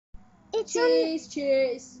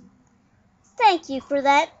Cheers. Thank you for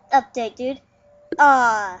that update, dude.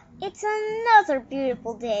 It's another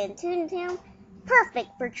beautiful day in Toontown. Perfect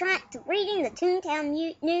for reading the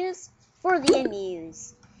Toontown news for the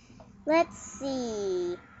amused. Let's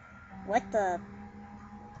see. What's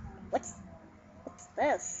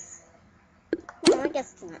this? No, I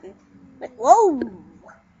guess it's nothing. But, whoa!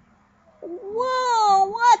 Whoa!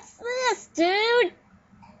 What's this, dude?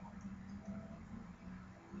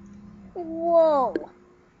 Whoa!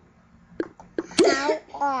 How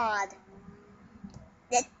odd.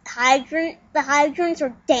 The hydrants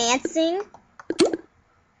are dancing.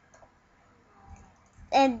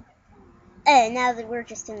 And now that we're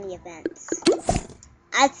just in the events,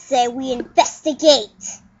 I'd say we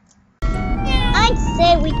investigate. I'd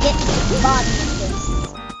say we get to the bottom of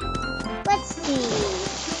this. Let's see.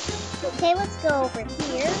 Okay, let's go over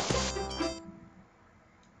here.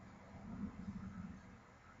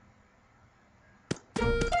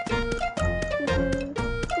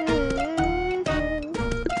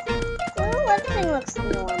 Well, everything looks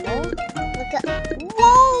normal. Look up.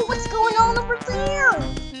 Whoa! What's going on over there?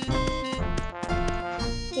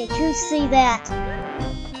 Did you see that?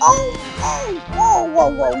 Oh!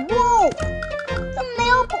 Whoa! The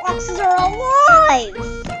mailboxes are alive!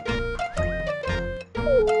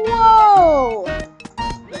 Whoa!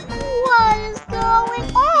 What is going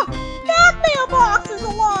on? That mailbox is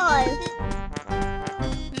alive!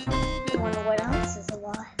 I wonder what else is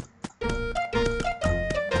alive.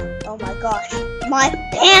 Oh my gosh, my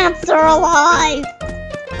pants are alive!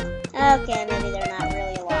 Okay, maybe they're not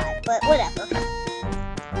really alive, but whatever.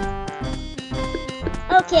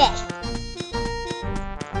 Okay.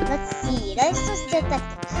 Let's see, I just said that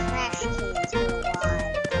the trash cans were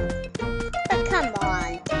alive. But come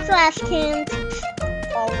on, trash cans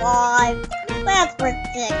alive? That's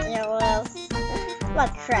ridiculous. What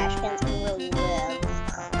trash cans can really live?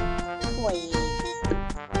 Please.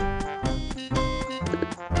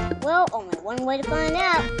 Well, only one way to find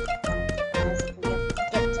out. As we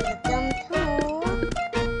get to the dumb tunnel.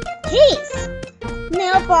 Jeez!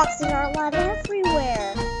 Mailboxes are alive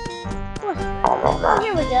everywhere. Oh,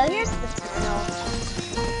 here we go. Here's the tunnel.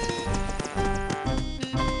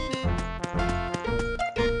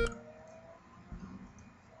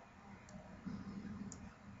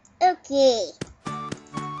 Okay.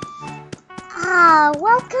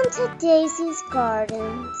 Welcome to Daisy's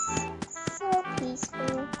Gardens. So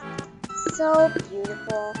peaceful. So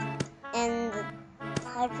beautiful. And the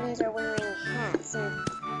hydrants are wearing hats. And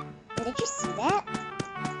did you see that?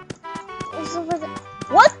 There's over the...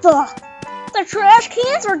 What the? The trash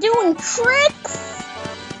cans are doing tricks?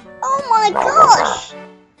 Oh my gosh!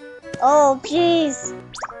 Oh jeez.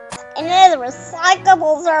 And then the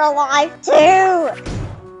recyclables are alive too!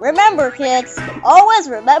 Remember kids, always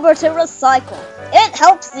remember to recycle. It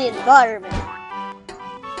helps the environment.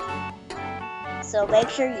 So make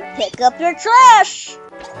sure you pick up your trash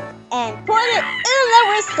and put it in the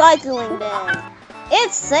recycling bin.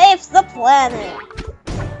 It saves the planet.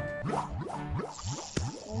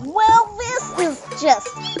 Well, this is just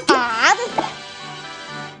odd.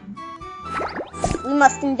 We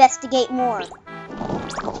must investigate more.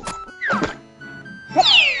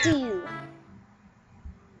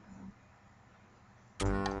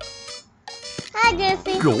 Hi,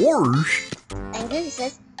 Goofy. Gosh. And Goofy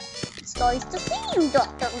says, "It's nice to see you,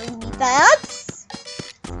 Dr. Ruby Bats."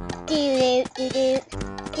 Do-do-do-do.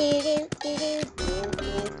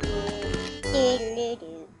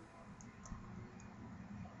 Do-do-do-do-do-do-do-do.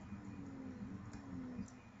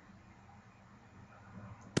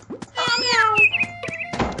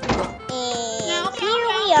 And here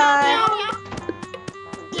we are.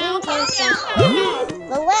 Toontown Central.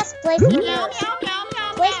 The last place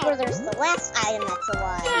where there's the last item that's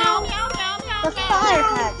alive. The fire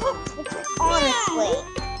hydrants, which are honestly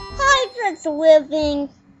hydrants living.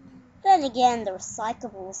 Then again, the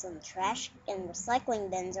recyclables and the trash and recycling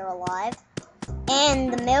bins are alive.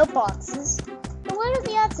 And the mailboxes. But what are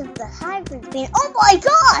the odds of the hydrants being... Oh my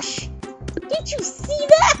gosh! Did you see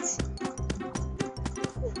that?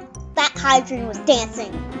 That hydrant was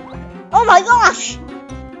dancing. Oh my gosh!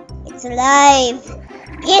 It's alive!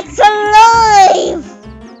 It's alive!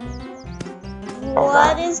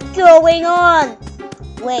 What is going on?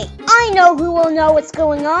 Wait, I know who will know what's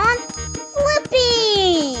going on.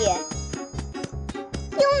 Flippy!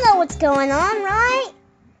 You'll know what's going on, right?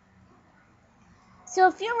 So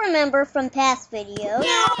if you remember from past videos,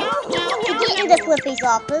 to get into Flippy's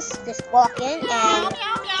office, just walk in and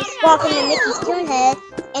just walk into Mickey's Toon Head,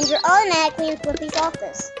 and you're automatically in Flippy's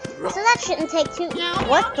office. So that shouldn't take too...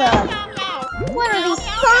 What the? What are these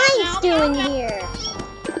signs doing here?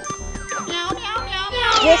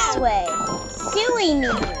 this way. Silly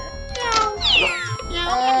meter.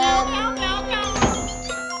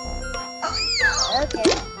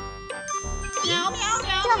 Okay.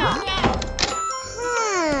 Stop.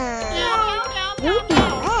 Ruby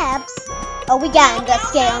Labs? Oh, we gotta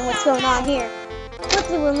investigate on what's going on here.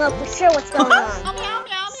 Hopefully we'll know for sure what's going on.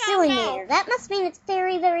 Silly meter. That must mean it's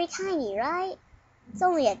very, very tiny, right? It's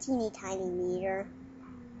only a teeny tiny meter.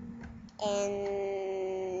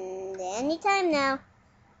 And anytime now.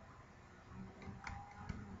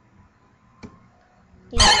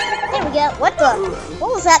 There we go. What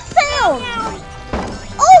was that sound?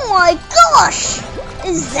 Oh my gosh!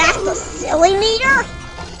 Is that the silly meter?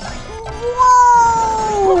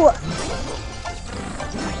 Whoa!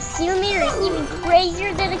 The silly meter is even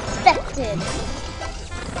crazier than expected.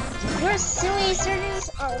 Your silly surges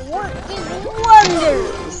are working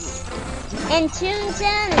wonders. And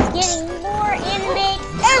Toontown is getting more animated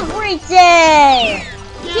every day.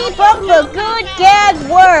 Keep up the good gag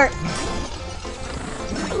work.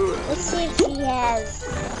 Let's see if she has.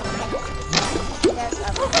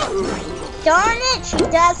 Darn it, she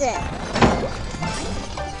doesn't.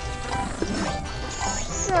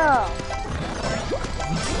 So,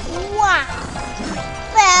 wow,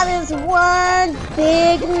 that is one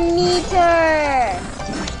big meter.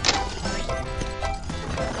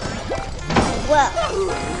 Well,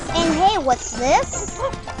 and hey, what's this?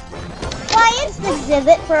 Why, it's the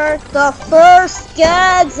exhibit for the first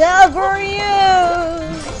gags ever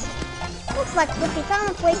used. Looks like we found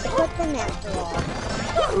a place to put them after all.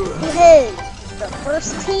 Behold, the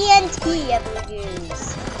first TNT ever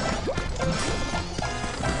used.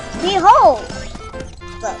 Behold,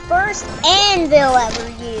 the first anvil ever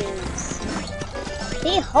used.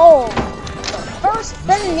 Behold, the first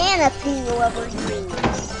banana peel ever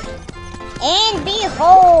used. And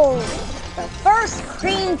behold, the first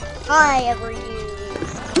cream pie ever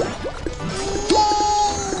used.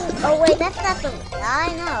 Yay! Oh wait, that's not the...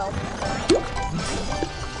 I know.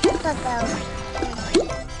 I thought that was...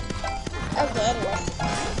 Okay, anyways.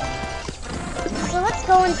 So let's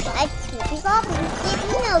go inside Snoopy's office and see if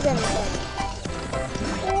he knows anything.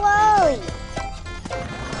 Whoa!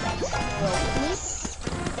 Trophies.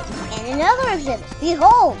 And another exhibit.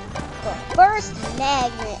 Behold! The first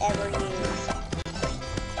magnet ever used.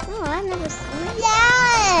 Oh, I've never seen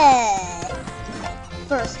that!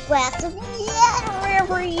 First glass of water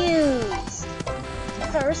ever used.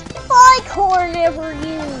 First bicorn ever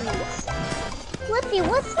used. Flippy,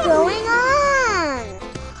 what's going on?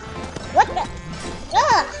 What the?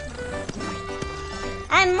 Ugh!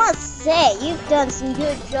 I must say, you've done some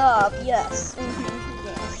good job, yes.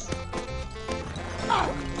 Yes.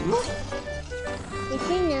 Did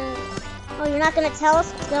you know? Oh, you're not gonna tell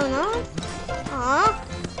us what's going on? Aw.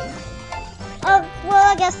 Oh, well,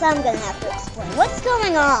 I guess I'm gonna have to explain. What's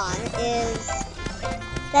going on is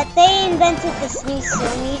that they invented this new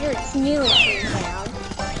meter. It's new in Toontown.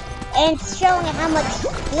 And it's showing how much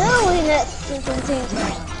silliness is in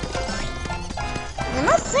Toontown. And I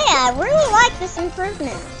must say, I really like this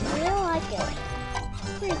improvement. I really like it.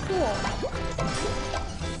 It's pretty cool.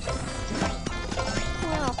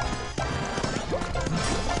 Wow.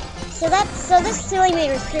 So this silly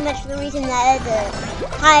meter is pretty much the reason that the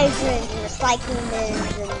hydrants and recycling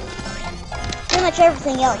bins and pretty much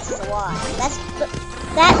everything else is alive.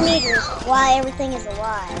 That meter is why everything is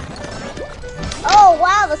alive. Oh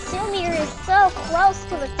wow, the silly meter is so close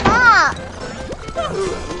to the top.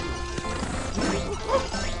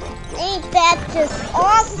 Ain't that just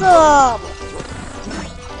awesome?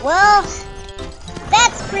 Well,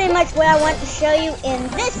 that's pretty much what I want to show you in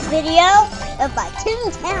this video of my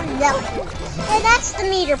Toontown Neptune. And that's the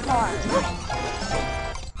meter part.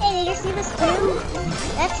 Hey, did you see this too?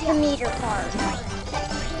 That's the meter part.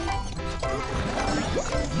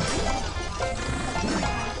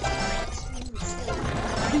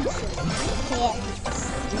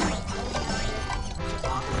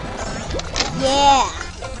 Yeah.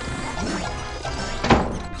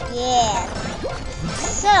 Yeah.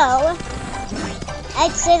 So,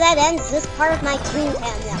 I'd say that ends this part of my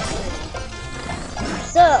Toontown Neptune.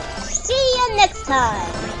 So, see you next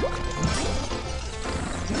time.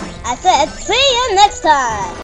 I said, see you next time.